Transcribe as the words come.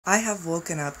I have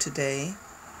woken up today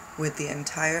with the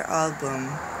entire album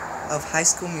of High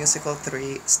School Musical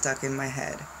 3 stuck in my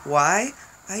head. Why?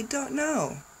 I don't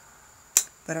know.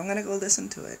 But I'm gonna go listen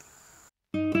to it.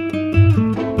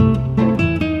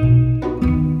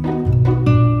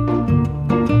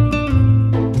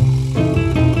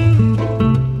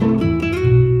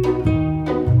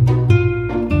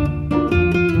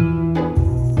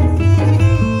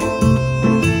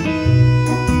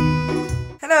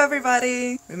 Hello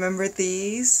everybody! Remember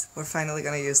these? We're finally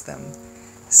gonna use them.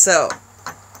 So,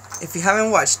 if you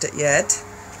haven't watched it yet,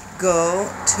 go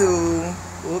to...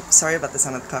 Oops, sorry about the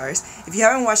sound of the cars. If you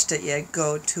haven't watched it yet,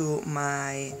 go to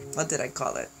my... What did I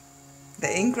call it? The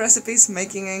ink recipes,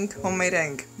 making ink, homemade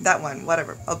ink. That one,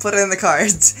 whatever. I'll put it in the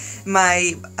cards.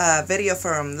 My video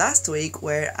from last week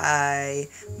where I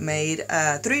made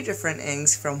 3 different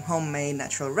inks from homemade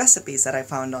natural recipes that I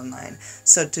found online.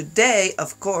 So today,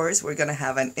 of course, we're gonna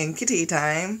have an Inky Tea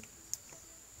Time.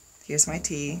 Here's my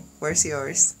tea. Where's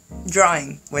yours?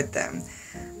 Drawing with them.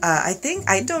 I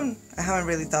haven't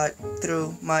really thought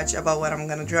through much about what I'm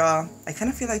gonna draw. I kind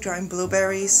of feel like drawing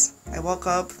blueberries. I woke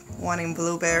up wanting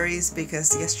blueberries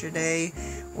because yesterday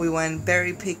we went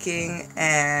berry picking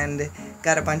and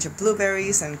got a bunch of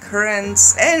blueberries and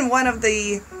currants, and one of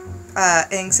the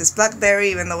inks is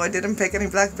blackberry, even though I didn't pick any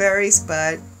blackberries,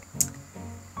 but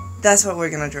that's what we're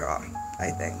gonna draw,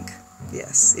 I think.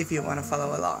 Yes, if you want to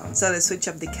follow along. So let's switch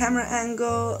up the camera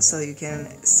angle so you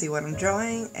can see what I'm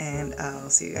drawing, and I'll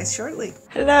see you guys shortly.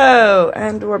 Hello,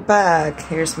 and we're back.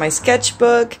 Here's my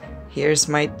sketchbook. Here's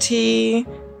my tea.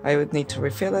 I would need to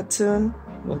refill it soon.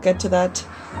 We'll get to that.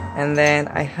 And then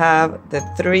I have the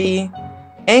 3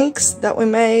 inks that we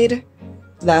made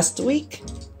last week.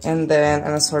 And then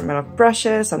an assortment of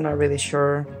brushes. I'm not really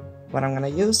sure what I'm gonna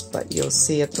use, but you'll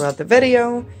see it throughout the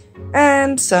video.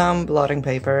 And some blotting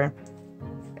paper.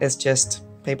 It's just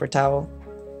paper towel.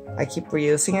 I keep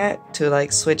reusing it to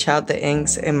like switch out the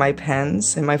inks in my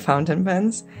pens, in my fountain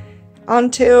pens,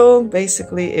 until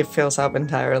basically it fills up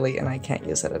entirely and I can't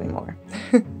use it anymore.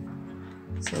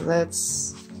 So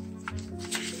let's...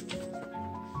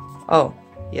 Oh,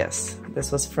 yes,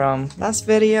 this was from last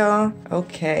video.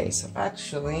 Okay, so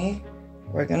actually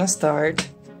we're gonna start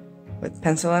with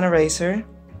pencil and eraser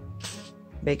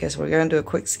because we're gonna do a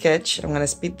quick sketch. I'm gonna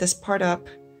speed this part up,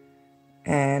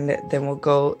 and then we'll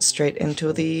go straight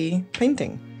into the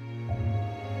painting.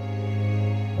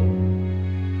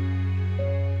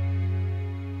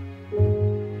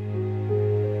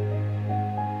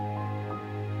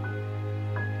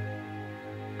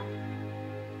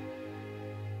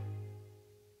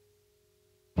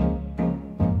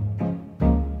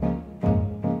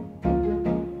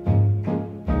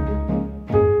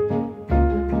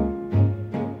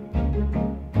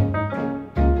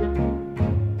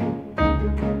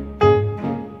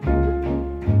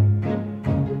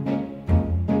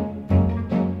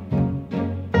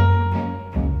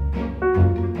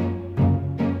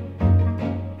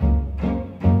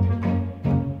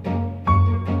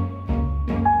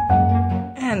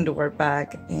 And we're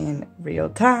back in real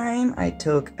time. I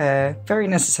took a very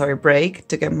necessary break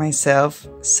to get myself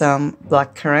some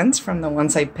black currants from the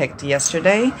ones I picked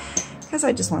yesterday, because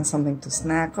I just want something to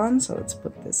snack on. So let's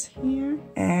put this here,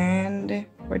 and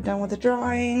we're done with the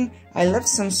drawing. I left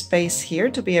some space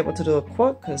here to be able to do a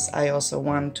quote, because I also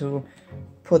want to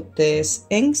put these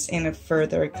inks in a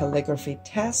further calligraphy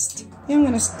test. I'm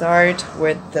gonna start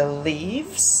with the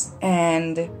leaves,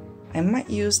 and I might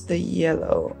use the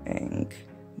yellow ink,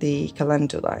 the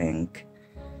calendula ink,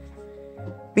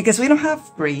 because we don't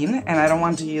have green and I don't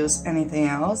want to use anything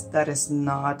else that is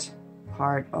not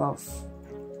part of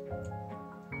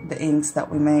the inks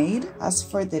that we made. As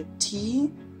for the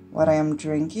tea, what I am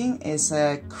drinking is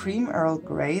a cream Earl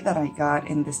Grey that I got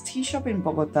in this tea shop in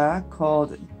Bogota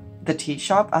called The Tea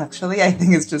Shop. Actually, I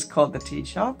think it's just called The Tea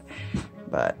Shop,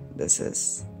 but this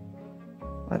is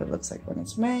what it looks like when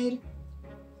it's made.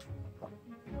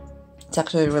 It's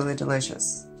actually really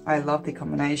delicious. I love the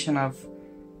combination of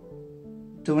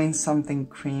doing something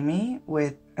creamy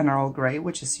with an Earl Grey,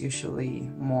 which is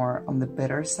usually more on the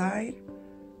bitter side.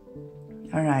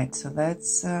 Alright, so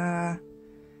let's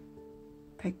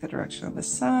pick the direction of the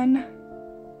sun.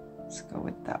 Let's go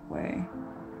with that way.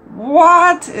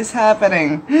 What is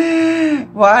happening?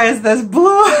 Why is this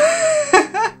blue?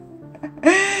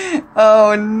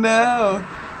 Oh no!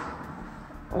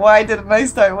 Why didn't I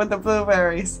start with the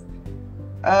blueberries?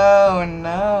 Oh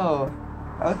no.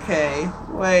 Okay,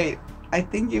 wait. I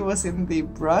think it was in the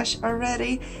brush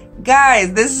already.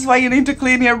 Guys, this is why you need to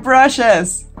clean your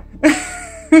brushes.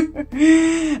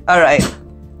 Alright.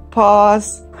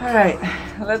 Pause. Alright,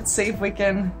 let's see if we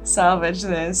can salvage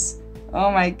this. Oh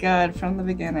my god, from the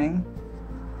beginning.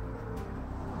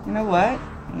 You know what?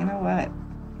 You know what?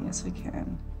 Yes, we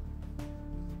can.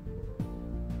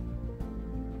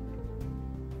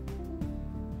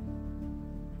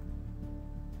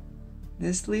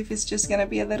 This leaf is just gonna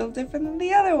be a little different than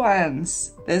the other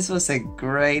ones. This was a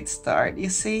great start. You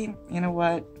see, you know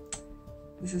what?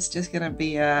 This is just gonna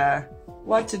be a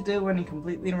what to do when you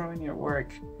completely ruin your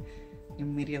work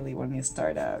immediately when you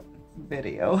start out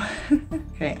video.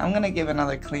 Okay, I'm gonna give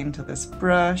another clean to this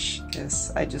brush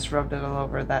because I just rubbed it all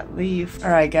over that leaf.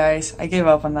 Alright guys, I gave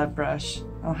up on that brush.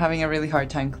 I'm having a really hard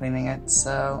time cleaning it,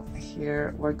 so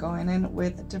here we're going in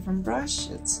with a different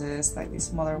brush. It's a slightly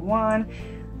smaller one.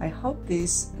 I hope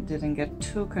this didn't get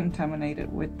too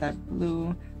contaminated with that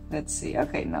blue. Let's see.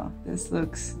 Okay, no, this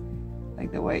looks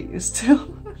like the way it used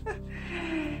to.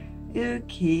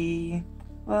 Okay.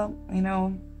 Well, you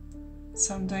know,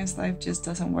 sometimes life just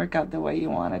doesn't work out the way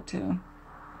you want it to.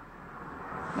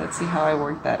 Let's see how I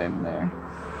work that in there.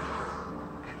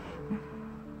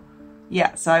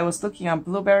 Yeah, so I was looking at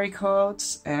blueberry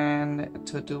coats and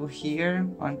to do here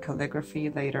on calligraphy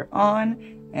later on,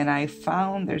 and I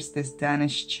found there's this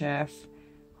Danish chef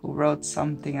who wrote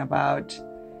something about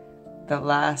the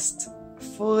last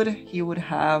food he would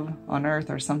have on earth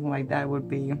or something like that would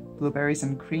be blueberries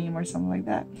and cream or something like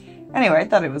that. Anyway, I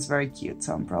thought it was very cute,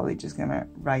 so I'm probably just gonna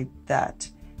write that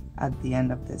at the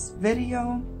end of this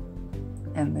video,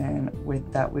 and then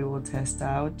with that we will test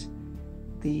out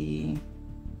the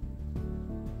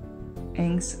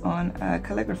inks on a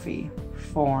calligraphy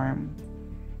form.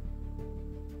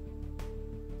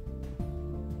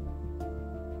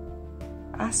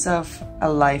 As of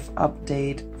a life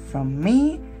update from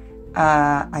me,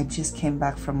 I just came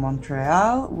back from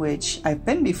Montreal, which I've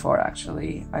been before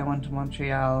actually. I went to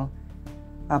Montreal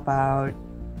about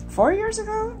 4 years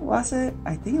ago, was it?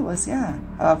 I think it was, yeah,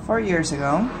 4 years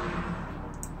ago.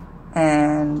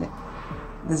 And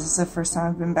this is the first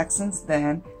time I've been back since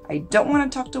then. I don't want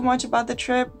to talk too much about the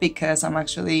trip because I'm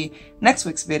actually, next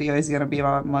week's video is going to be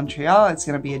about Montreal. It's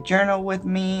going to be a journal with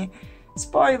me.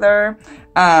 Spoiler,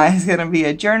 it's going to be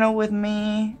a journal with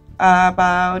me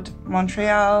about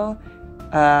Montreal.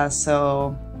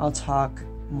 So I'll talk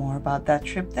more about that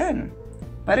trip then.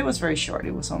 But it was very short.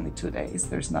 It was only 2 days.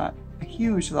 There's not a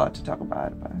huge lot to talk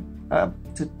about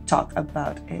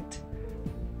it.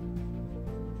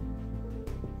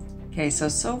 Okay,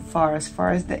 so far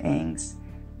as the inks,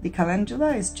 the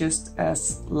calendula is just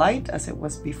as light as it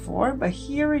was before, but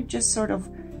here it just sort of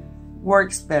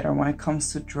works better when it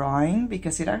comes to drawing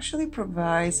because it actually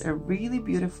provides a really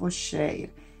beautiful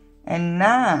shade. And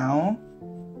now,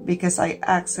 because I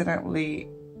accidentally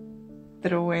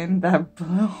threw in that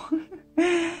blue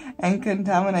and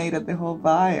contaminated the whole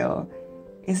vial,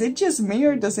 is it just me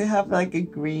or does it have like a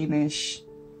greenish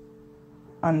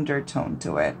undertone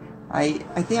to it? I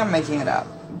think I'm making it up,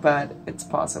 but it's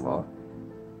possible.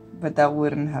 But that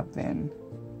wouldn't have been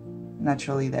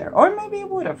naturally there. Or maybe it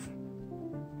would have.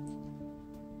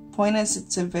 Point is,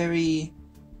 it's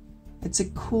a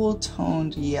cool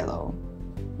toned yellow,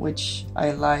 which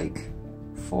I like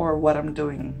for what I'm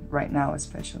doing right now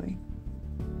especially.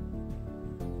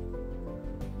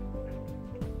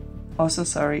 Also,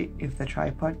 sorry if the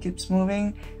tripod keeps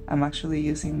moving. I'm actually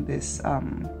using this, I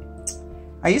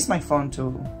use my phone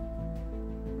to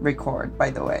record,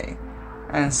 by the way.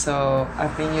 And so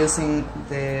I've been using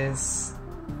this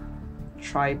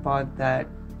tripod that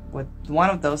with one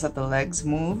of those that the legs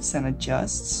moves and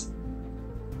adjusts.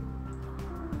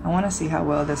 I want to see how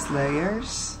well this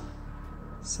layers.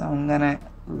 So I'm gonna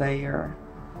layer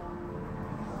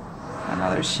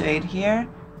another shade here.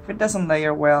 If it doesn't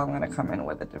layer well, I'm gonna come in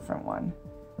with a different one.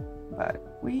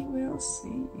 But we will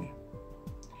see.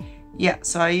 Yeah,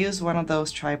 so I use one of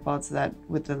those tripods that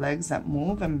with the legs that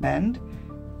move and bend.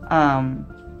 And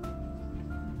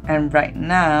right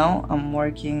now I'm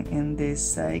working in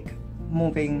this like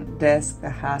moving desk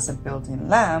that has a built-in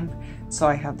lamp, so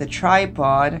I have the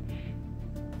tripod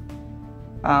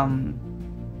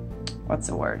what's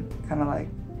the word, kind of like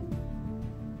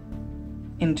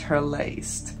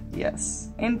interlaced, yes,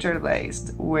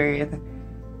 interlaced with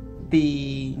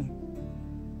the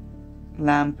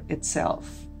lamp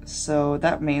itself. So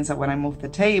that means that when I move the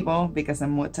table, because the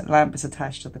lamp is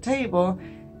attached to the table,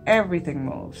 everything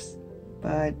moves.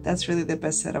 But that's really the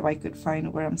best setup I could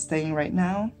find where I'm staying right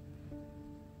now.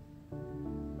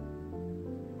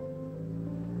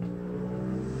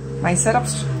 My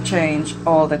setups change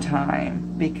all the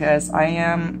time because I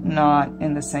am not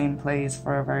in the same place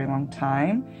for a very long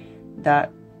time.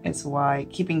 That is why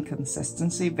keeping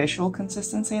consistency, visual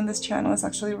consistency in this channel is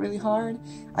actually really hard.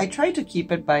 I try to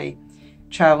keep it by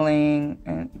traveling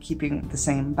and keeping the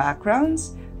same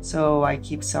backgrounds. So I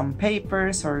keep some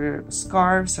papers or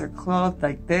scarves or cloth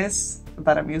like this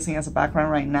that I'm using as a background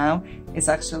right now. It's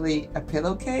actually a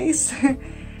pillowcase.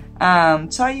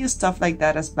 So I use stuff like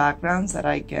that as backgrounds that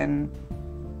I can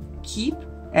keep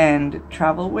and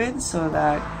travel with, so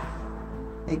that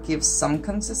it gives some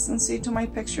consistency to my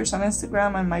pictures on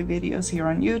Instagram and my videos here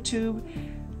on YouTube.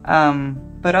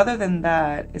 But other than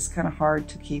that, it's kind of hard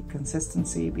to keep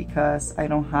consistency because I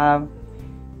don't have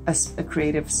a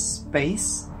creative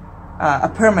space, a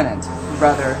permanent,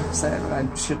 rather, I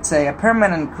should say a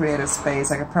permanent creative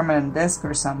space, like a permanent desk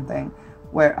or something,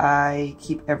 where I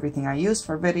keep everything I use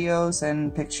for videos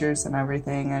and pictures and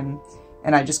everything,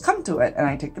 and I just come to it and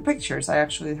I take the pictures. I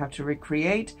actually have to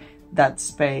recreate that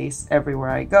space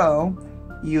everywhere I go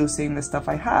using the stuff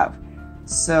I have.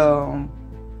 So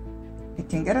it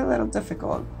can get a little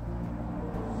difficult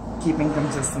keeping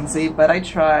consistency, but I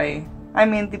try. I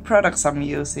mean, the products I'm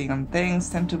using and things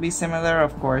tend to be similar.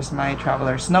 Of course, my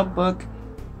traveler's notebook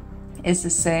is the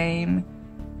same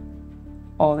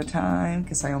all the time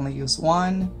because I only use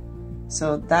one.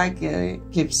 So that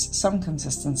gives some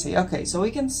consistency. Okay, so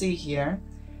we can see here.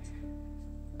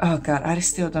 Oh God, I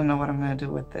still don't know what I'm gonna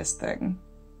do with this thing.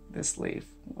 This leaf,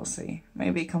 we'll see.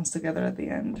 Maybe it comes together at the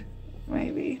end.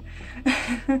 Maybe,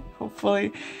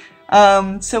 hopefully.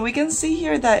 So we can see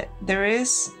here that there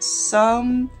is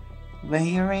some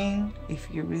layering if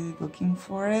you're really looking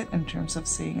for it in terms of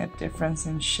seeing a difference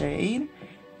in shade.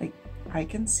 Like, I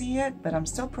can see it, but I'm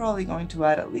still probably going to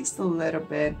add at least a little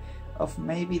bit of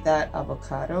maybe that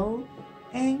avocado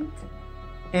ink.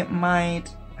 It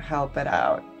might help it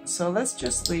out. So let's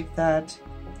just leave that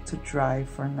to dry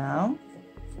for now.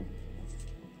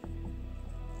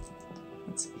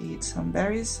 Let's eat some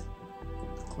berries.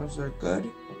 Those are good.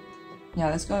 Yeah,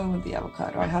 let's go with the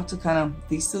avocado. I have to kind of,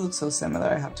 these two look so similar,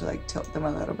 I have to like tilt them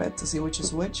a little bit to see which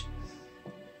is which.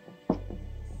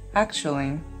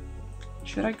 Actually,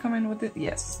 should I come in with it?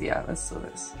 Yes, yeah, let's do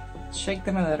this. Shake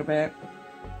them a little bit.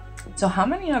 So how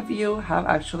many of you have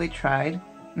actually tried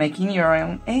making your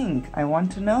own ink? I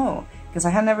want to know, because I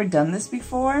had never done this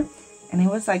before and it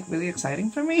was like really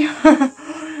exciting for me.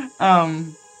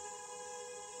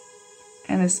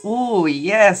 And it's, oh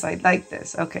yes, I like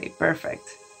this. Okay,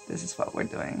 perfect. This is what we're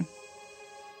doing.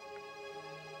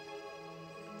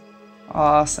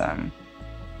 Awesome.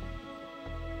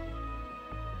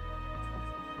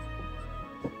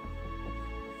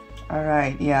 All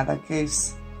right, yeah, that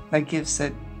gives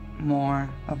it more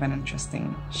of an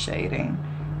interesting shading.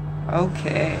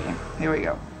 Okay, here we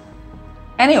go.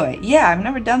 Anyway, yeah, I've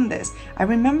never done this. I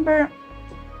remember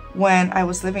when I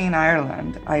was living in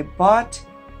Ireland, I bought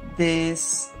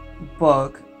this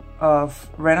book of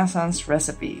Renaissance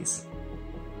recipes.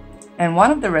 And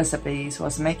one of the recipes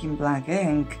was making black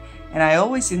ink, and I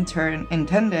always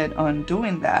intended on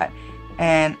doing that.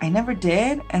 And I never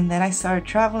did, and then I started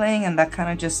traveling and that kind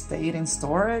of just stayed in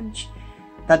storage,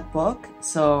 that book.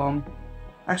 So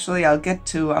actually I'm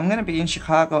gonna be in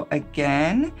Chicago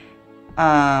again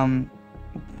in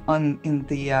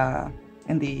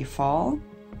the fall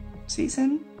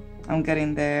season. I'm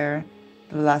getting there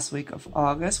the last week of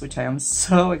August, which I am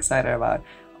so excited about.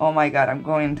 Oh my God, I'm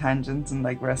going in tangents and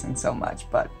digressing so much,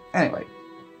 but anyway.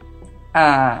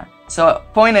 So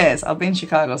point is, I'll be in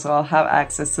Chicago, so I'll have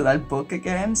access to that book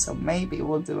again. So maybe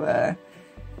we'll do a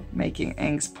Making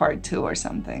Inks part 2 or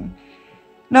something.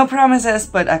 No promises,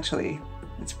 but actually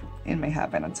it may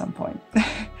happen at some point.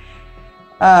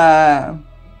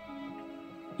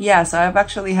 Yeah, so I've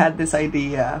actually had this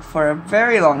idea for a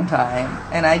very long time,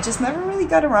 and I just never really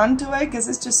got around to it because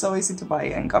it's just so easy to buy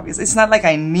ink, obviously. It's not like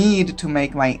I need to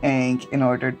make my ink in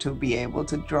order to be able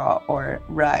to draw or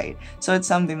write. So it's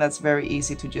something that's very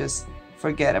easy to just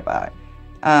forget about.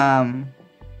 Oh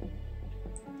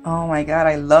my God,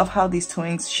 I love how these two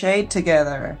inks shade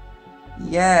together.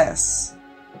 Yes.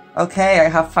 Okay, I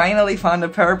have finally found a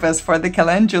purpose for the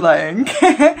calendula ink.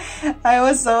 I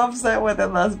was so upset with the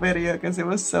last video because it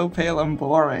was so pale and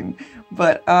boring.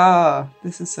 But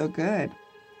this is so good.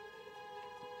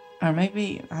 Or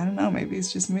maybe, I don't know, maybe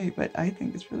it's just me, but I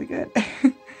think it's really good.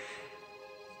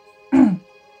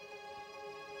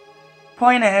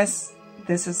 Point is,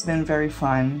 this has been very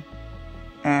fun,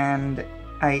 and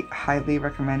I highly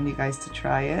recommend you guys to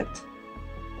try it.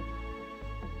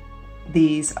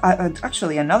 These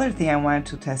actually, another thing I wanted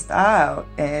to test out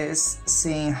is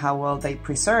seeing how well they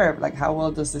preserve, like how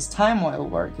well does this time oil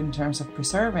work in terms of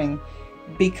preserving,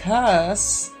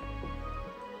 because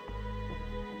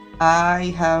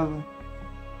I have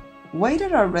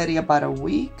waited already about a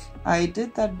week. I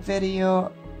did that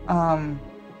video,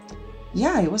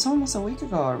 yeah, it was almost a week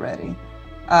ago already.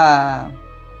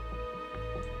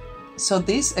 So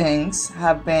these inks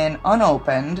have been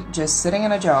unopened, just sitting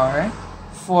in a jar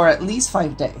for at least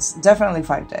 5 days. Definitely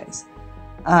 5 days.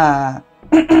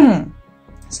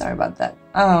 Sorry about that.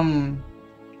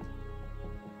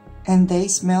 And they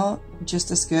smell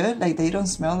just as good. Like, they don't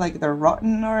smell like they're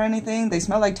rotten or anything. They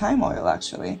smell like thyme oil,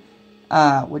 actually,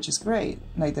 which is great.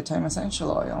 Like the thyme essential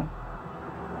oil.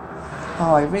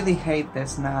 Oh, I really hate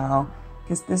this now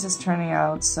because this is turning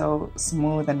out so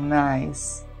smooth and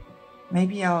nice.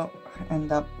 Maybe I'll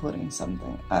end up putting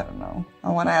something. I don't know.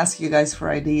 I want to ask you guys for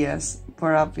ideas,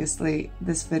 but obviously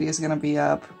this video is gonna be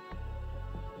up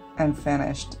and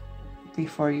finished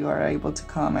before you are able to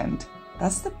comment.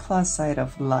 That's the plus side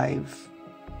of live.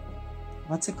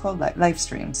 What's it called? Live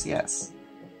streams, yes.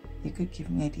 You could give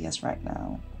me ideas right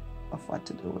now of what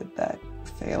to do with that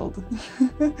failed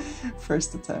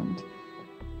first attempt.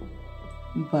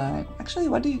 But actually,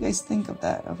 what do you guys think of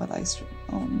that, of a live stream?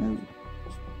 Oh no.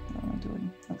 What am I doing?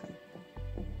 Okay.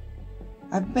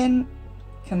 I've been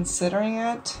considering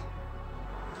it.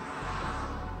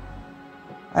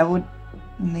 I would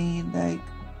need like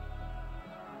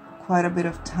quite a bit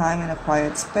of time in a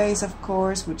quiet space, of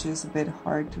course, which is a bit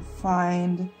hard to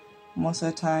find most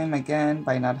of the time, again,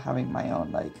 by not having my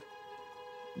own like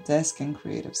desk and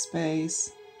creative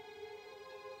space.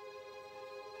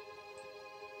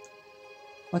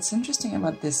 What's interesting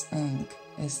about this ink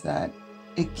is that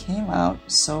it came out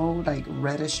so like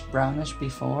reddish brownish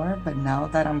before, but now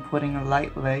that I'm putting a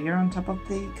light layer on top of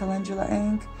the calendula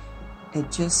ink,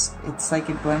 it's like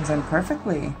it blends in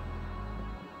perfectly.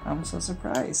 I'm so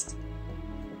surprised.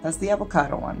 That's the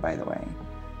avocado one, by the way.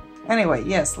 Anyway,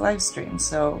 yes, live stream.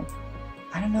 So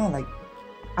I don't know, like,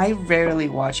 I rarely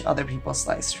watch other people's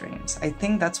live streams. I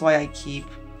think that's why I keep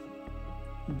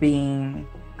being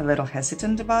a little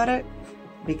hesitant about it,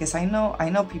 because I know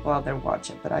people out there watch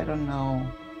it, but I don't know.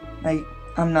 Like,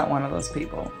 I'm not one of those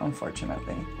people,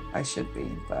 unfortunately. I should be,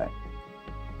 but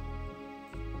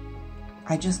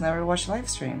I just never watch live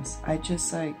streams. I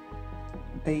just like,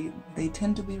 they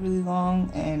tend to be really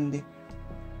long, and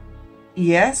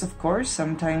yes, of course,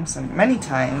 sometimes and many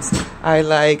times I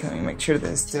like, let me make sure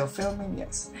that it's still filming.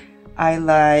 Yes, I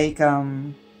like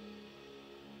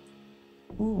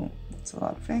ooh, that's a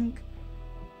lot of ink.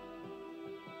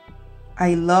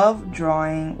 I love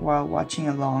drawing while watching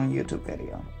a long YouTube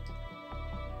video,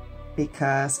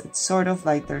 because it's sort of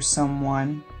like there's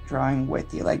someone drawing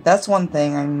with you. Like, that's one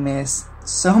thing I miss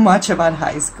so much about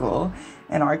high school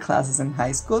and art classes in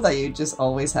high school, that you just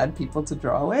always had people to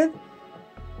draw with.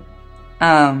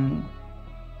 And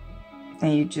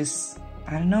you just,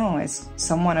 I don't know, it's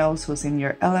someone else who's in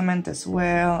your element as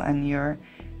well, and you're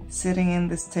sitting in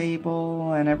this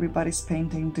table and everybody's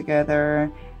painting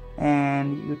together,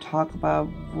 and you talk about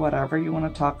whatever you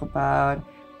want to talk about,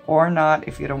 or not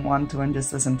if you don't want to, and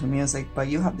just listen to music, but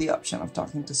you have the option of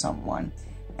talking to someone.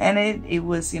 And it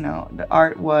was, you know, the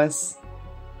art was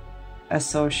a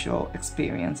social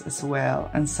experience as well.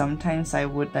 And sometimes I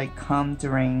would like come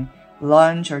during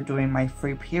lunch or during my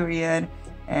free period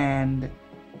and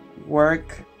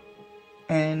work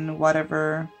in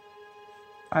whatever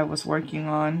I was working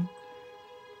on.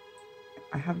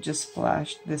 I have just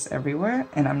splashed this everywhere,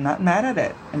 and I'm not mad at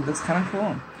it. It looks kind of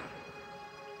cool.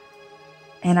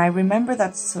 And I remember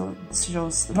that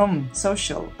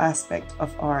social aspect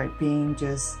of art being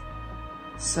just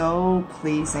so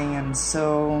pleasing and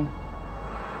so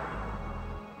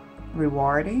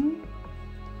rewarding,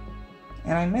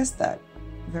 and I miss that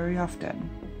very often.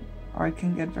 Art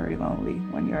can get very lonely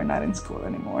when you're not in school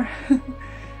anymore.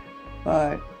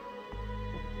 But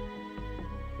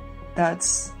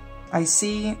I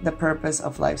see the purpose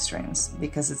of live streams,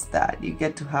 because it's that you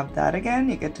get to have that again,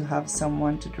 you get to have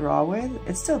someone to draw with.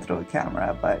 It's still through a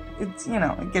camera, but it's, you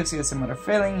know, it gives you a similar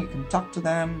feeling. You can talk to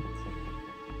them,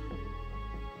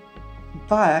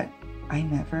 but I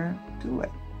never do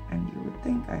it, and you would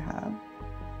think I have.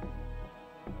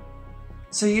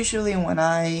 So usually when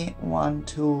I want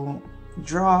to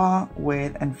draw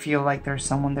with and feel like there's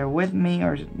someone there with me,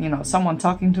 or, you know, someone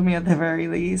talking to me at the very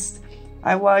least,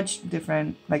 I watch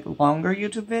different, like, longer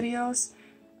YouTube videos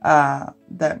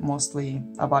that mostly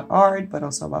about art, but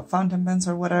also about fountain pens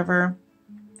or whatever.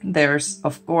 There's,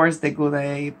 of course, the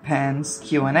Goulet Pens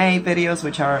Q&A videos,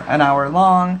 which are an hour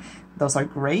long. Those are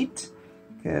great,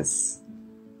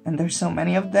 and there's so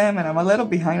many of them, and I'm a little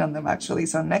behind on them, actually.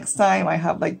 So next time I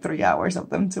have like 3 hours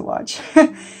of them to watch.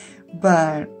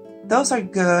 But those are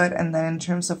good. And then in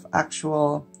terms of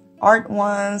actual art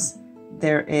ones,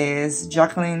 there is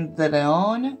Jacqueline de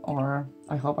Leon, or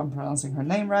I hope I'm pronouncing her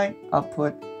name right. I'll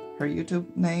put her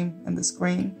YouTube name in the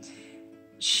screen.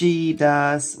 She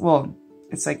does, well,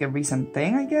 it's like a recent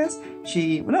thing, I guess.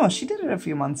 She did it a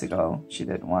few months ago. She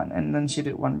did one, and then she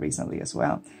did one recently as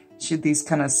well. She did these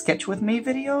kind of sketch with me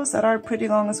videos that are pretty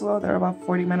long as well. They're about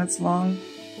 40 minutes long.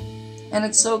 And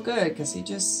it's so good because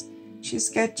she's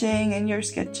sketching and you're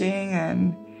sketching,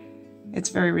 and it's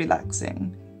very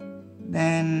relaxing.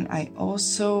 Then I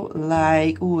also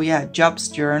like, oh yeah, Job's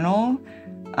Journal.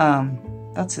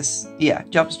 That's his, yeah,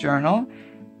 Job's Journal.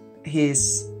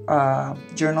 His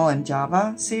Journal in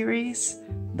Java series.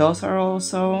 Those are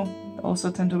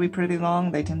also tend to be pretty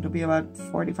long. They tend to be about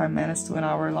 45 minutes to an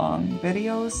hour long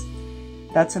videos.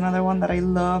 That's another one that I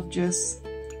love just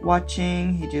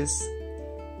watching. He just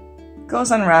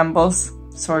goes on rambles,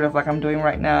 sort of like I'm doing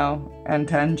right now, and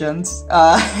tangents,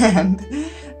 and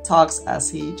talks as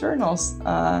he journals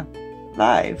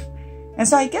live. And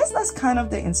so I guess that's kind of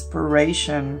the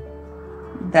inspiration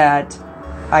that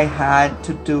I had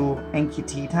to do Inky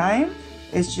Tea Time,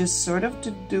 is just sort of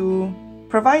to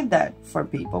provide that for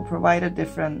people, provide a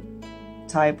different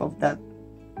type of that,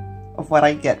 of what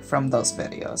I get from those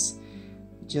videos.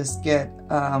 Just get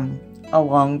a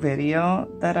long video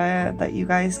that you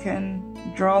guys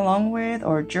can draw along with,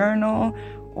 or journal,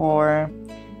 or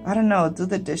I don't know, do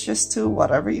the dishes too,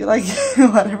 whatever you like,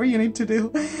 whatever you need to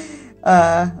do.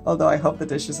 Although I hope the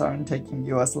dishes aren't taking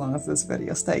you as long as this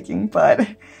video is taking, but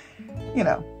you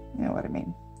know what I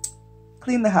mean.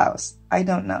 Clean the house, I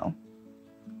don't know.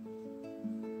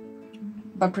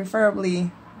 But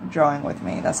preferably drawing with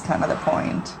me, that's kind of the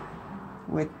point.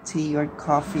 With tea or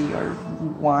coffee or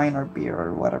wine or beer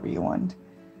or whatever you want.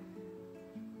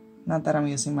 Not that I'm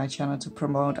using my channel to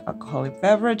promote alcoholic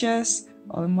beverages,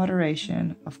 all in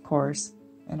moderation, of course,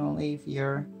 and only if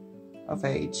you're of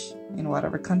age in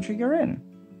whatever country you're in.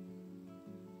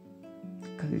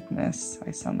 Goodness,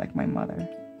 I sound like my mother.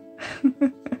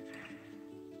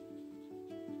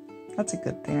 That's a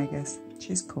good thing, I guess.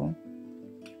 She's cool.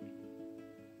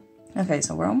 Okay,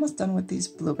 so we're almost done with these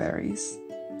blueberries.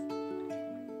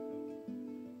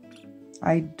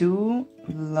 I do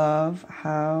love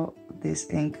how this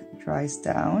ink dries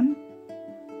down.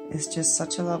 It's just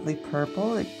such a lovely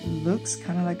purple. It looks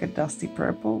kind of like a dusty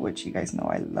purple, which you guys know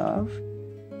I love.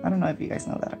 I don't know if you guys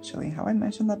know that actually. Have I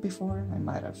mentioned that before? I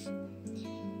might have.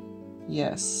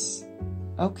 Yes.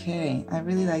 Okay, I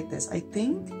really like this. I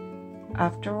think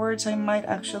afterwards I might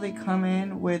actually come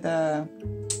in with a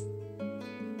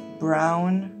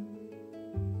brown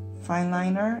fine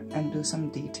liner and do some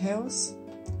details.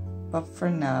 But for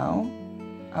now,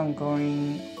 I'm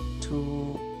going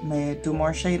to do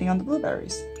more shading on the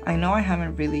blueberries. I know I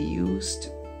haven't really used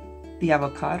the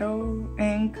avocado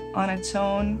ink on its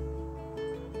own,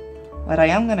 but I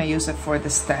am gonna use it for the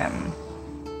stem.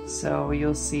 So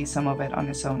you'll see some of it on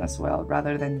its own as well,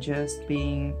 rather than just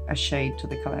being a shade to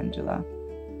the calendula.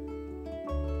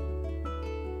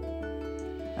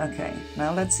 Okay,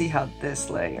 now let's see how this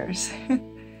layers.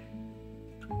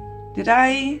 Did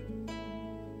I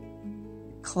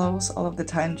close all of the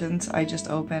tangents I just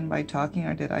opened by talking,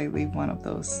 or did I leave one of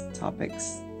those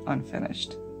topics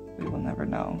unfinished? We will never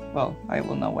know. Well, I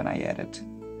will know when I edit.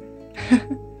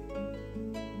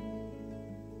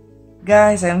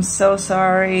 Guys, I'm so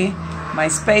sorry. My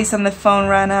space on the phone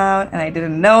ran out and I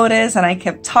didn't notice, and I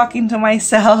kept talking to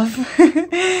myself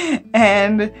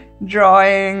and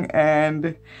drawing,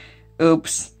 and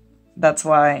oops. That's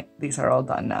why these are all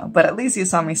done now. But at least you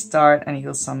saw me start, and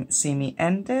you'll see me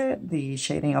end it, the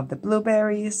shading of the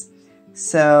blueberries.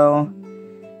 So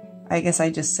I guess I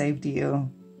just saved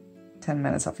you 10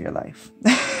 minutes of your life.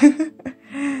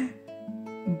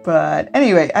 But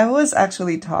anyway, I was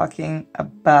actually talking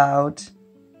about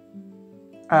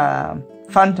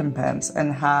fountain pens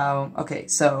and how... Okay,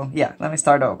 so yeah, let me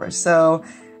start over. So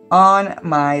on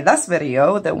my last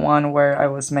video, the one where I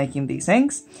was making these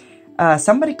inks,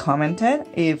 somebody commented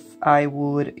if I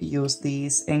would use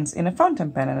these inks in a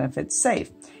fountain pen and if it's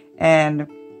safe. And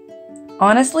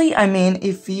honestly, I mean,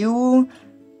 if you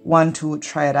want to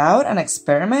try it out and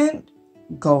experiment,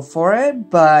 go for it.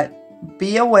 But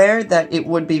be aware that it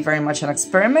would be very much an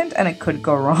experiment and it could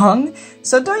go wrong.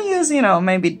 So don't use,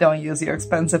 maybe don't use your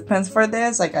expensive pens for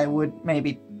this. Like I would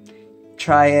maybe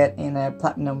try it in a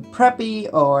Platinum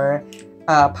Preppy or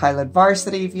a Pilot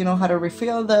Varsity if you know how to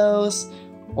refill those.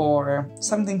 Or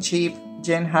something cheap,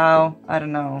 Jinhao, I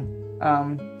don't know,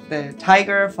 the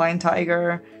Flying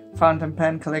Tiger fountain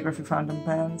pen, calligraphy fountain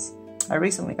pens. I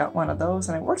recently got one of those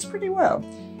and it works pretty well.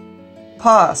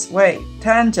 Pause, wait,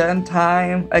 tangent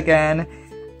time again.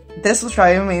 This was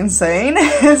driving me insane.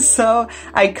 So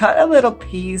I cut a little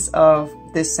piece of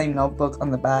this same notebook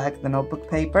on the back, the notebook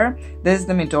paper. This is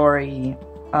the Midori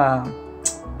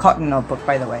cotton notebook,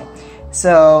 by the way.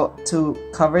 So to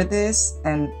cover this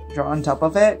and draw on top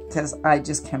of it, because I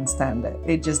just can't stand it.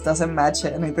 It just doesn't match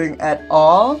anything at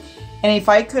all. And if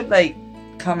I could like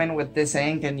come in with this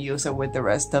ink and use it with the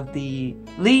rest of the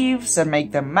leaves and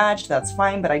make them match, that's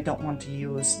fine, but I don't want to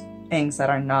use inks that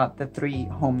are not the 3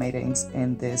 homemade inks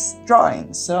in this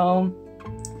drawing. So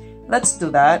let's do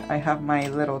that. I have my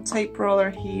little tape roller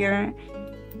here.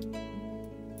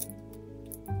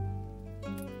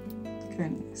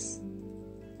 Goodness.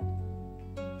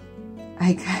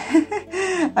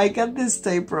 I got this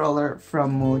tape roller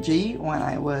from Muji when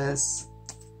I was...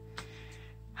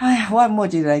 What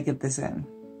Muji did I get this in?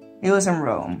 It was in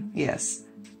Rome, yes.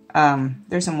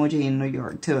 There's a Muji in New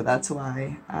York too, that's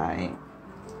why I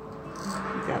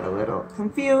got a little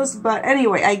confused. But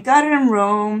anyway, I got it in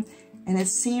Rome and it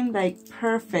seemed like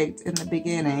perfect in the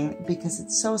beginning because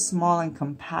it's so small and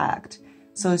compact.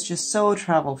 So it's just so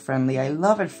travel friendly. I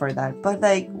love it for that. But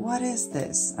like, what is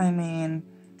this? I mean,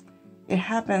 it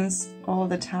happens all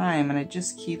the time and it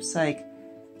just keeps like,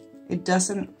 it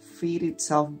doesn't feed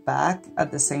itself back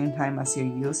at the same time as you're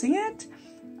using it.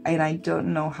 And I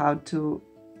don't know how to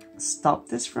stop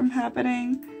this from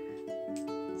happening.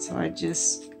 So I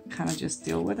just kind of just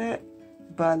deal with it.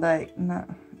 But like, not,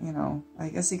 you know, I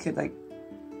guess you could like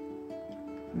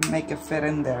make it fit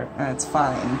in there and it's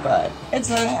fine, but it's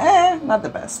like, not the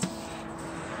best.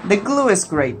 The glue is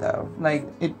great though. Like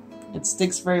it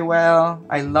sticks very well.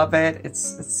 I love it.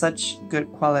 It's such good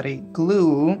quality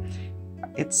glue.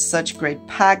 It's such great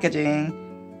packaging.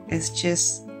 It's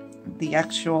just the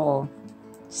actual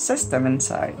system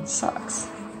inside sucks.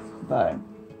 But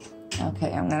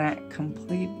okay, I'm gonna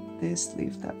complete this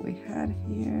leaf that we had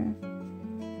here.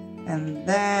 And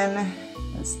then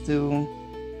let's do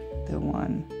the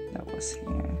one that was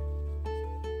here.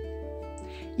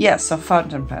 Yeah, so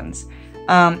fountain pens.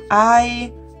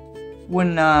 I would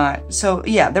not, so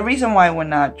yeah, the reason why I would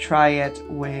not try it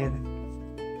with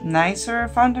nicer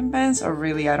fountain pens, or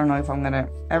really I don't know if I'm gonna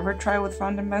ever try with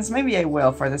fountain pens. Maybe I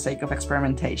will for the sake of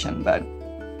experimentation, but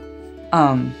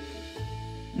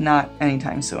not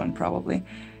anytime soon probably.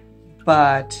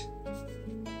 But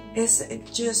it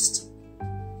just,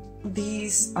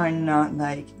 these are not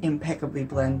like impeccably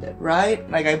blended, right?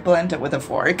 Like I blend it with a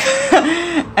fork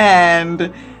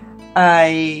and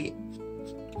I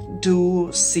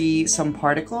do see some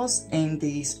particles in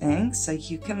these inks.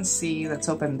 Like you can see, let's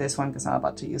open this one because I'm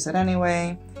about to use it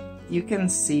anyway. You can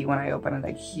see when I open it,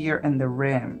 like here in the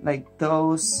rim, like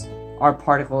those are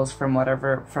particles from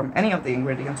whatever, from any of the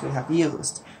ingredients we have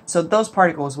used. So those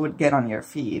particles would get on your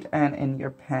feet and in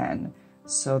your pen.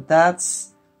 So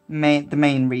that's the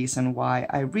main reason why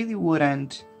I really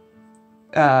wouldn't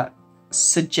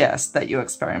suggest that you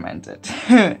experiment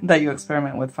that you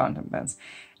experiment with fountain pens.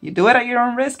 You do it at your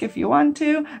own risk if you want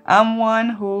to. I'm one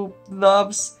who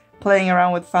loves playing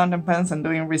around with fountain pens and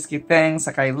doing risky things.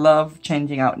 Like I love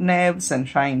changing out nibs and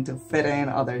trying to fit in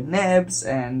other nibs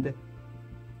and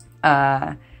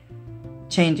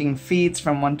changing feeds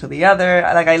from one to the other.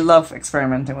 Like I love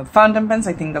experimenting with fountain pens.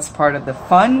 I think that's part of the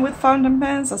fun with fountain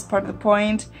pens. That's part of the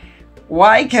point.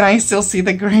 Why can I still see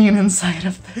the green inside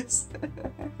of this?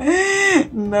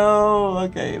 No,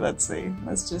 okay, let's see.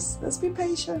 Let's be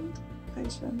patient.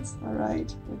 Patience, all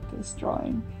right, with this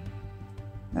drawing.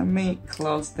 Let me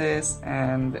close this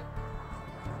and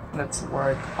let's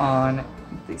work on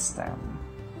the stem.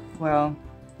 Well,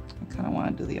 I kind of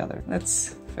want to do the other.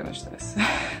 Let's finish this.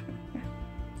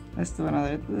 Let's do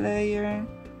another layer.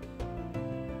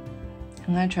 I'm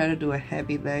gonna try to do a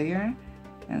heavy layer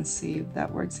and see if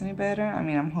that works any better. I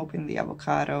mean, I'm hoping the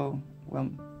avocado will,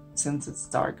 since it's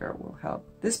darker, will help.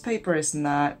 This paper is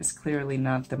clearly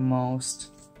not the most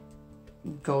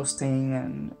ghosting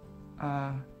and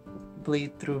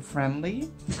bleed through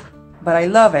friendly, but I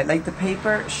love it. Like the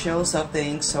paper shows up the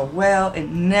ink so well. It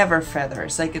never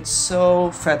feathers. Like it's so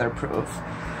feather proof,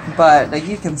 but like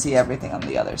you can see everything on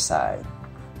the other side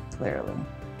clearly.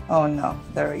 Oh no,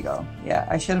 there we go. Yeah,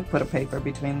 I should have put a paper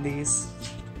between these.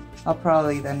 I'll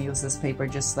probably then use this paper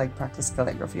just like practice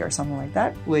calligraphy or something like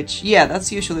that, which yeah,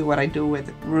 that's usually what I do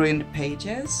with ruined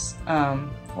pages.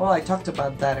 Well, I talked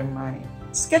about that in my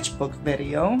sketchbook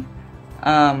video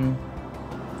about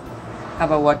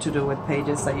what to do with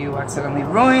pages that you accidentally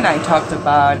ruin. I talked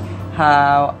about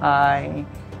how I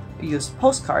use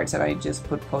postcards and I just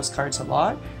put postcards a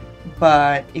lot.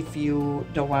 But if you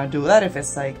don't want to do that, if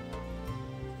it's like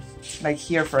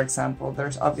here for example,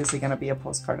 there's obviously going to be a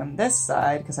postcard on this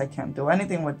side because I can't do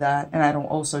anything with that, and I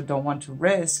also don't want to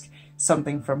risk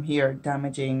something from here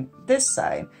damaging this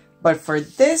side. But for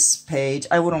this page,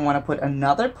 I wouldn't want to put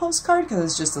another postcard because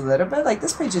it's just a little bit, like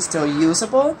this page is still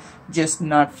usable, just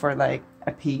not for like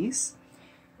a piece.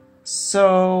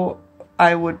 So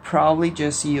I would probably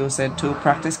just use it to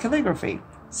practice calligraphy,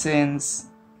 since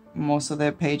most of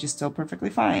the page is still perfectly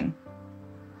fine.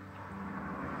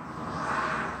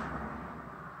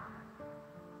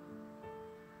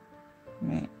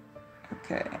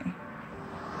 Okay.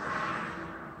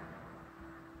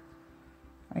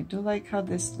 I do like how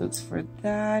this looks for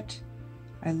that.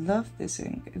 I love this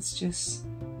ink. It's just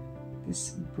this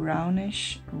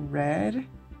brownish red.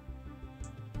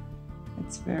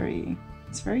 It's very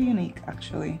unique,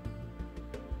 actually.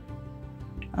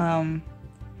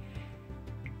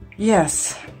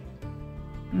 Yes,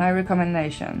 my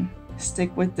recommendation: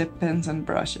 stick with dip pens and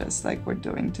brushes like we're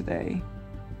doing today,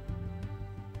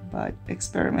 but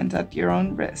experiment at your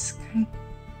own risk.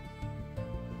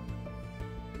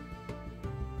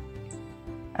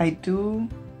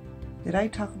 Did I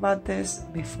talk about this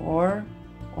before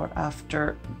or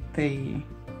after did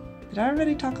I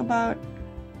already talk about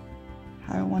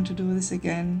how I want to do this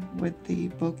again with the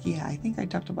book? Yeah, I think I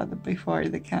talked about it before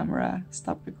the camera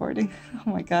stopped recording.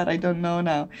 Oh my god, I don't know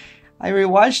now. I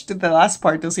rewatched the last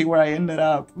part to see where I ended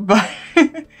up, but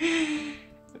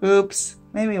oops.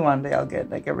 Maybe one day I'll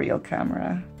get like a real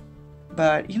camera.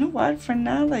 But you know what? For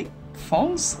now, like,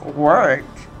 phones work.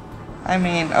 I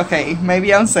mean, okay,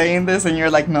 maybe I'm saying this and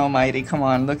you're like, no, Maydi, come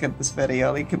on, look at this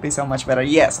video. It could be so much better.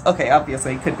 Yes, okay,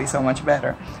 obviously it could be so much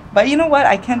better. But you know what?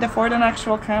 I can't afford an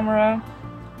actual camera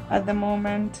at the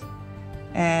moment.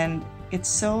 And it's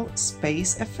so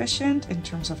space efficient in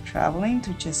terms of traveling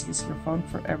to just use your phone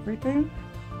for everything.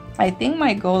 I think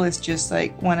my goal is just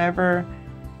like whenever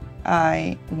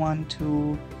I want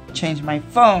to change my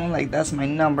phone, like that's my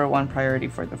 #1 priority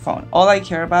for the phone. All I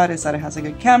care about is that it has a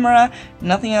good camera.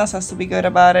 Nothing else has to be good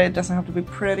about it. It doesn't have to be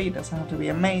pretty, it doesn't have to be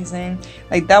amazing.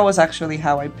 Like, that was actually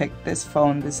how I picked this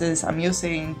phone. I'm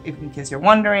using, if in case you're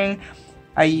wondering,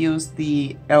 I use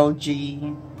the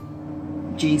LG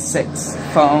G6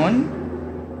 phone.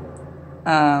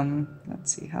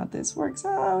 Let's see how this works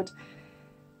out.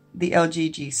 The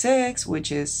LG G6,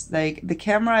 which is like, the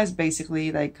camera is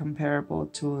basically like comparable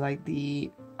to like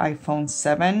the iPhone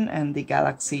 7 and the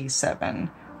Galaxy 7.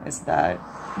 Is that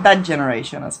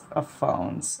generation of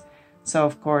phones. So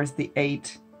of course the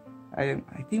 8, I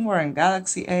think we're in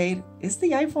Galaxy 8. Is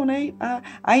the iPhone 8?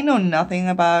 I know nothing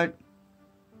about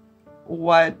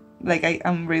what, like,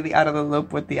 I'm really out of the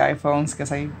loop with the iPhones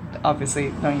because I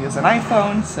obviously don't use an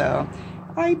iPhone, so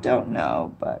I don't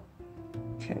know, but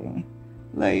okay.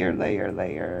 Layer, layer,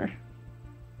 layer.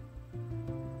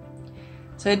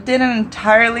 So it didn't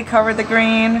entirely cover the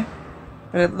green,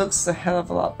 but it looks a hell of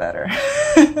a lot better.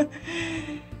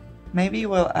 Maybe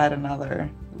we'll add another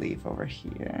leaf over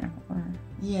here. Or,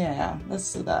 yeah,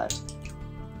 let's do that.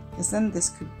 Because then this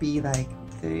could be like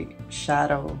the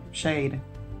shade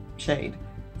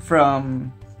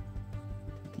from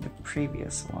the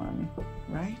previous one,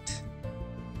 right?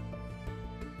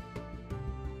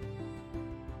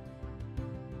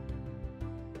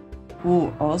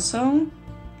 Ooh, also,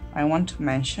 I want to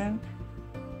mention,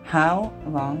 how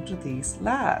long do these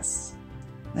last?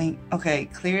 Like, okay,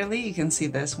 clearly you can see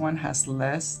this one has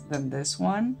less than this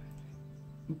one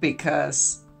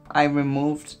because I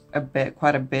removed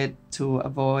quite a bit to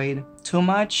avoid too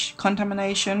much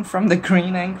contamination from the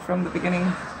green ink from the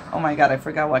beginning. Oh my god, I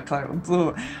forgot what color.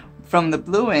 Blue. From the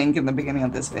blue ink in the beginning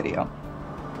of this video.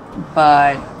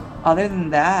 But other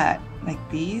than that, like,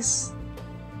 these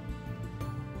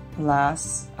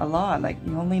lasts a lot. Like,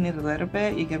 you only need a little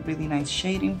bit, you get really nice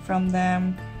shading from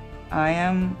them. I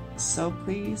am so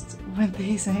pleased with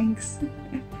these inks.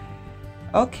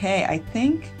 Okay, I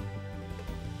think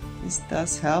this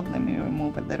does help. Let me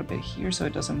remove a little bit here so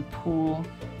it doesn't pull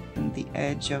in the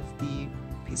edge of the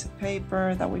piece of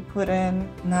paper that we put in.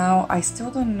 Now, I still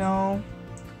don't know,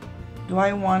 do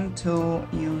I want to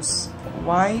use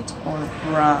white or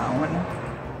brown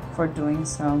for doing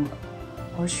some,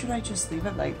 or should I just leave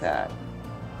it like that?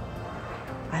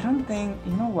 I don't think,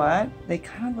 you know what? They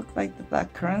kind of look like the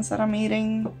black currants that I'm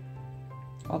eating.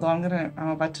 Although I'm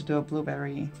about to do a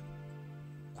blueberry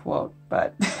quote,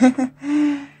 but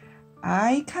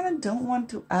I kind of don't want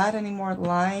to add any more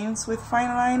lines with fine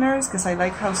liners because I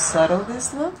like how subtle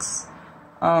this looks.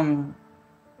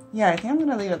 Yeah, I think I'm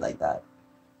gonna leave it like that.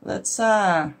 Let's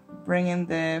bring in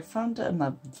the fountain,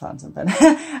 not fountain pen.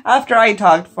 After I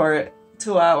talked for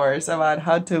 2 hours about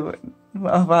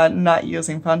about not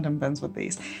using fountain pens with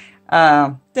these.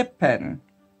 Dip pen.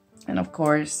 And of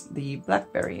course, the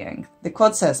blackberry ink. The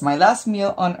quote says, "My last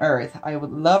meal on earth, I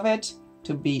would love it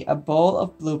to be a bowl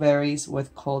of blueberries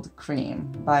with cold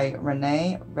cream," by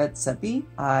Renee Redzepi.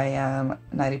 I am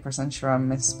 90% sure I'm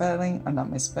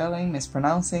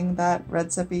mispronouncing that.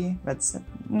 Redzepi.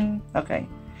 Okay.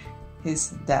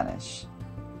 He's Danish,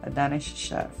 a Danish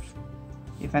chef.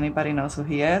 If anybody knows who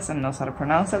he is and knows how to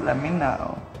pronounce it, let me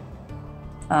know.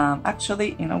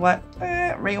 Actually, you know what?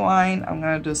 Rewind. I'm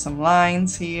gonna do some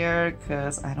lines here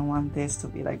because I don't want this to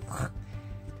be like...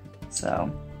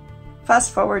 So,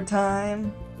 fast forward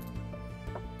time.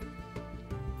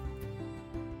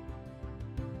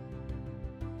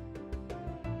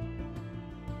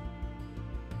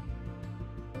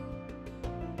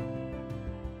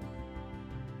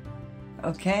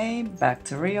 Okay, back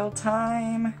to real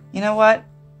time. You know what?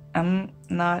 I'm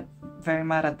not very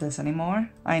mad at this anymore.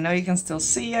 I know you can still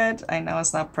see it. I know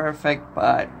it's not perfect,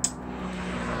 but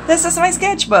this is my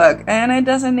sketchbook and it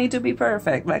doesn't need to be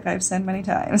perfect, like I've said many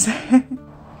times.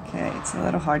 Okay, it's a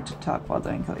little hard to talk while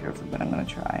doing calligraphy, but I'm gonna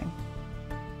try.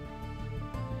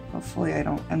 Hopefully I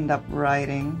don't end up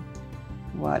writing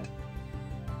what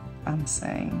I'm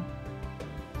saying.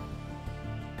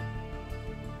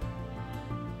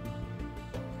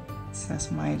 Says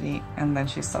Maydi, and then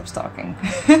she stops talking.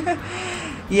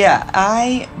 Yeah,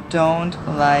 I don't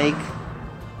like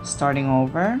starting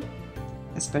over,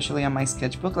 especially on my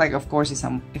sketchbook. Like, of course,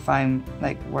 if I'm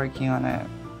like working on a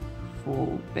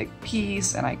full big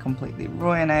piece and I completely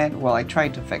ruin it, well, I try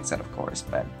to fix it, of course,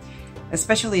 but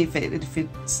especially if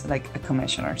it's like a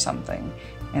commission or something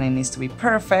and it needs to be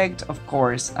perfect, of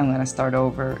course, I'm gonna start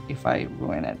over if I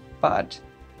ruin it. But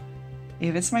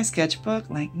if it's my sketchbook,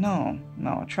 like, no,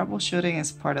 troubleshooting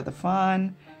is part of the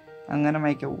fun. I'm gonna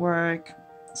make it work.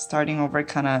 Starting over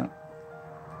kind of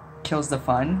kills the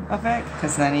fun of it,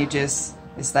 because then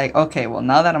it's like, okay, well,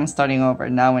 now that I'm starting over,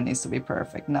 now it needs to be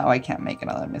perfect. Now I can't make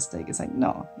another mistake. It's like,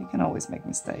 no, you can always make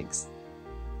mistakes.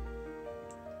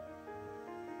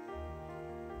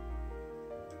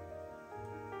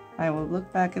 I will look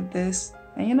back at this,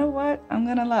 and you know what? I'm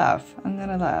gonna laugh. I'm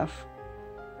gonna laugh.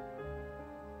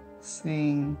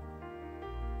 Seeing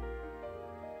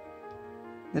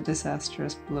the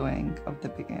disastrous bluing of the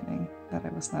beginning that I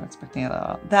was not expecting at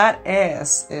all. That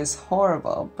is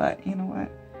horrible, but you know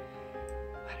what?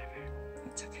 Whatever,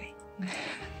 it's okay.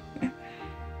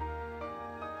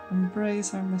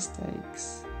 Embrace our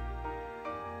mistakes.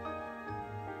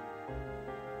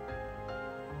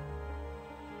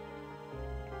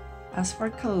 As for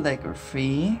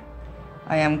calligraphy,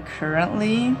 I am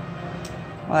currently,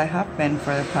 well, I have been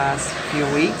for the past few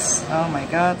weeks. Oh my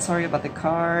god, sorry about the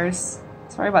cars.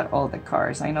 Sorry about all the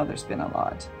cars. I know there's been a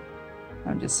lot.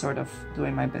 I'm just sort of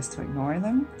doing my best to ignore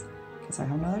them because I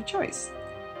have no other choice.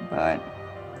 But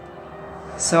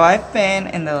so I've been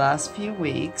in the last few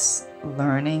weeks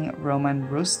learning Roman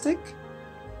Rustic,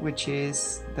 which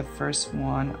is the first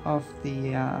one of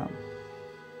the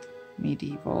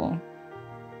medieval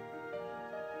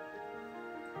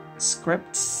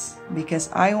scripts,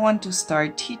 because I want to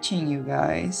start teaching you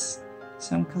guys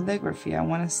some calligraphy. I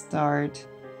want to start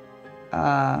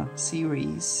a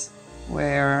series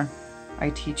where I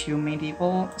teach you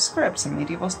medieval scripts and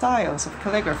medieval styles of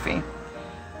calligraphy,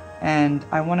 and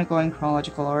I want to go in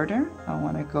chronological order. I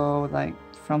want to go like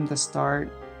from the start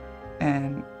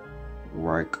and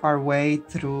work our way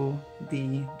through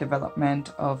the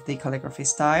development of the calligraphy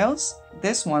styles.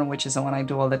 This one, which is the one I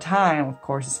do all the time, of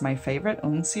course, is my favorite,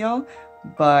 Uncial,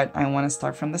 but I want to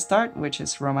start from the start, which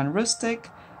is Roman Rustic,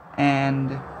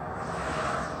 and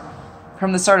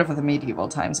from the start of the medieval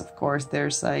times, of course,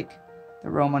 there's like the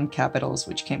Roman capitals,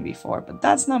 which came before, but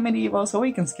that's not medieval, so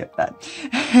we can skip that.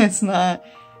 It's not,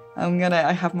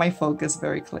 I have my focus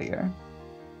very clear.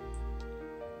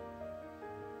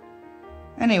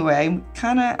 Anyway,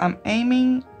 I'm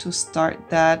aiming to start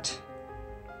that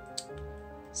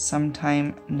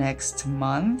sometime next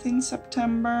month in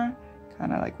September,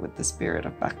 kind of like with the spirit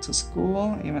of back to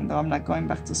school, even though I'm not going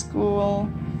back to school.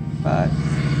 But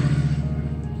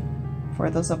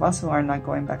for those of us who are not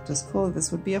going back to school,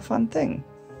 this would be a fun thing.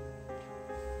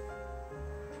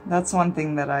 That's one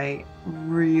thing that I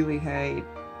really hate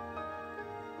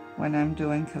when I'm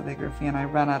doing calligraphy and I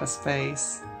run out of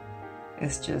space.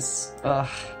 It's just, ugh,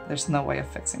 there's no way of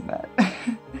fixing that.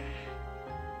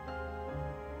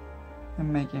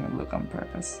 I'm making it look on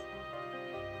purpose.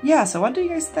 Yeah, so what do you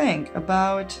guys think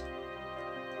about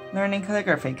learning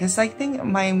calligraphy? Because I think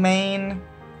my main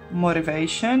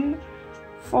motivation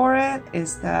for it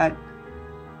is that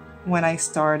when I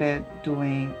started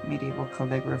doing medieval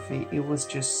calligraphy, it was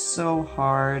just so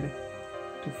hard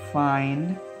to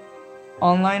find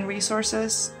online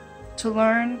resources to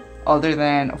learn. Other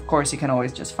than, of course, you can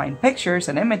always just find pictures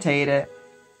and imitate it,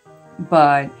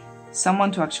 but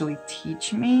someone to actually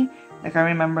teach me. Like, I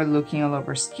remember looking all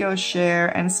over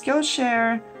Skillshare, and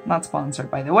Skillshare, not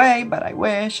sponsored by the way, but I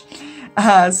wish.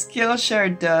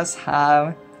 Skillshare does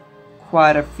have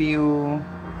quite a few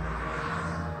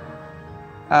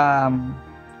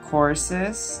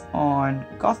courses on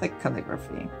Gothic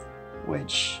calligraphy,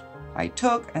 which I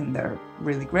took, and they're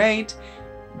really great,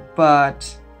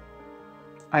 but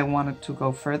I wanted to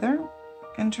go further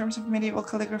in terms of medieval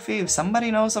calligraphy. If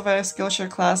somebody knows of a Skillshare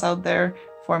class out there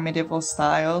for medieval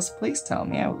styles, please tell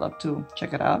me. I would love to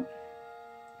check it out.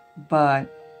 But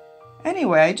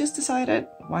anyway, I just decided,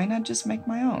 why not just make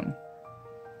my own?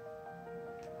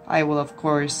 I will, of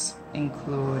course,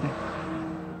 include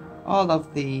all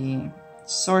of the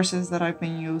sources that I've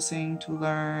been using to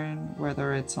learn,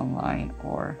 whether it's online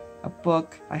or a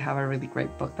book. I have a really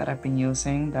great book that I've been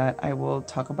using that I will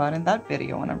talk about in that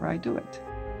video whenever I do it.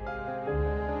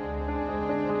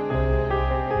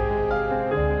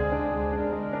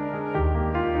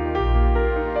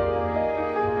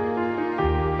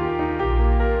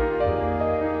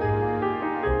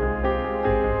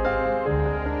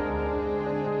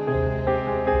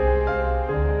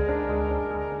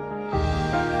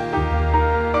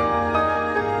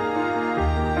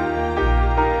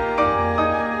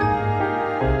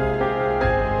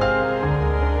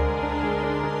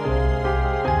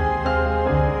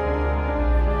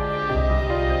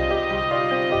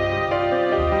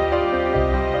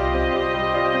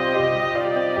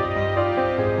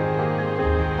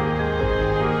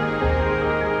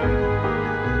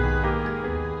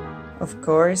 Of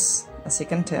course, as you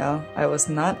can tell, I was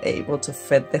not able to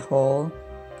fit the whole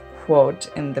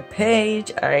quote in the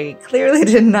page. I clearly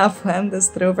did not plan this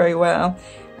through very well.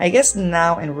 I guess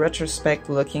now, in retrospect,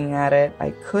 looking at it,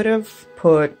 I could have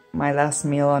put "my last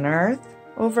meal on earth"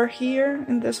 over here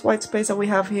in this white space that we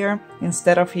have here,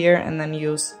 instead of here, and then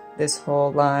use this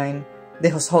whole line,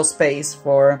 this whole space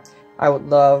for "I would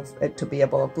love it to be a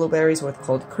bowl of blueberries with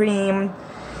cold cream."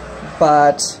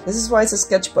 But this is why it's a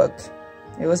sketchbook.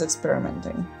 It was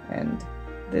experimenting, and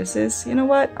this is, you know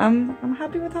what, I'm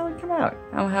happy with how it came out.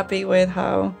 I'm happy with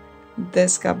how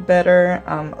this got better.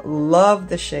 Love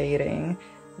the shading.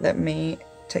 Let me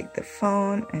take the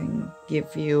phone and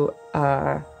give you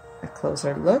a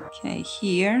closer look. Okay,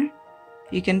 here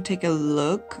you can take a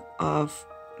look of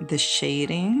the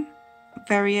shading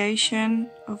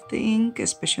variation of the ink,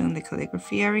 especially in the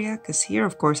calligraphy area, because here,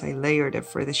 of course, I layered it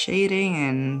for the shading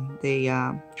and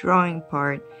the drawing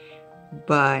part.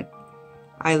 But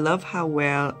I love how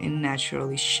well it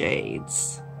naturally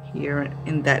shades. Here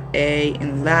in that A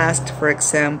in last, for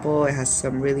example, it has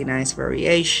some really nice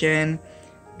variation.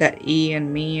 That E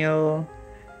in meal.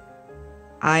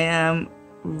 I am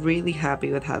really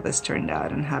happy with how this turned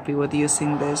out and happy with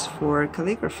using this for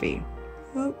calligraphy.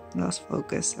 Oh, lost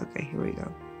focus. Okay, here we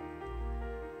go.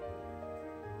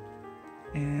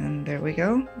 And there we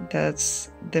go.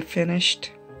 That's the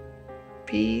finished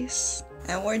piece.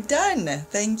 And we're done!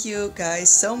 Thank you guys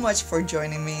so much for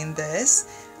joining me in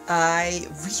this. I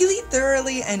really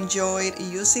thoroughly enjoyed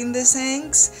using these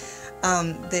inks.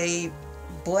 They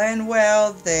blend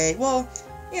well, they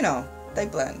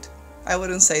blend. I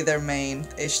wouldn't say their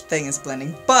main-ish thing is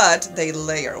blending, but they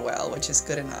layer well, which is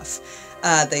good enough.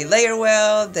 They layer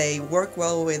well, they work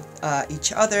well with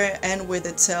each other and with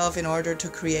itself in order to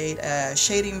create a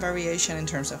shading variation in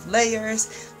terms of layers.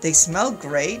 They smell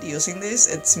great using this.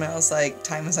 It smells like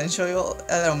thyme essential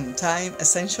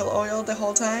oil, the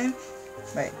whole time.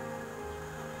 Right.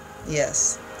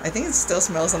 Yes. I think it still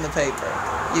smells on the paper.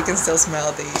 You can still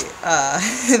smell the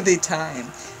the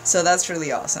thyme. So that's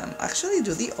really awesome. Actually,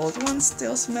 do the old ones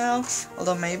still smell?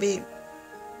 Although maybe...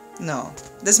 No,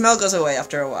 the smell goes away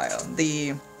after a while.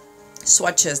 The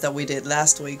swatches that we did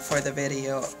last week for the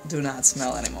video do not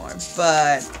smell anymore,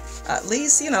 but at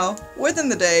least, within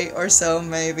the day or so,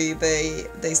 maybe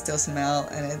they still smell,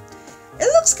 and it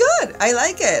looks good. I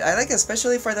like it. I like it,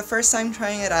 especially for the first time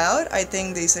trying it out. I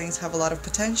think these things have a lot of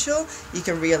potential. You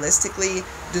can realistically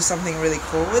do something really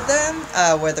cool with them,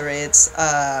 whether it's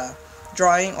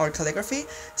drawing or calligraphy.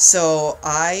 So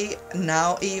I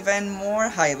now even more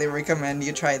highly recommend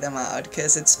you try them out,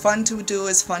 because it's fun to do,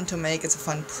 it's fun to make, it's a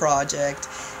fun project,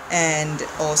 and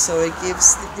also it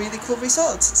gives really cool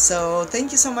results. So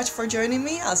thank you so much for joining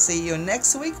me. I'll see you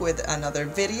next week with another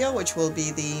video, which will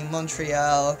be the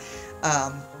Montreal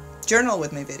journal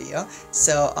with me video.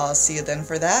 So I'll see you then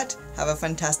for that. Have a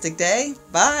fantastic day.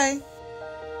 Bye!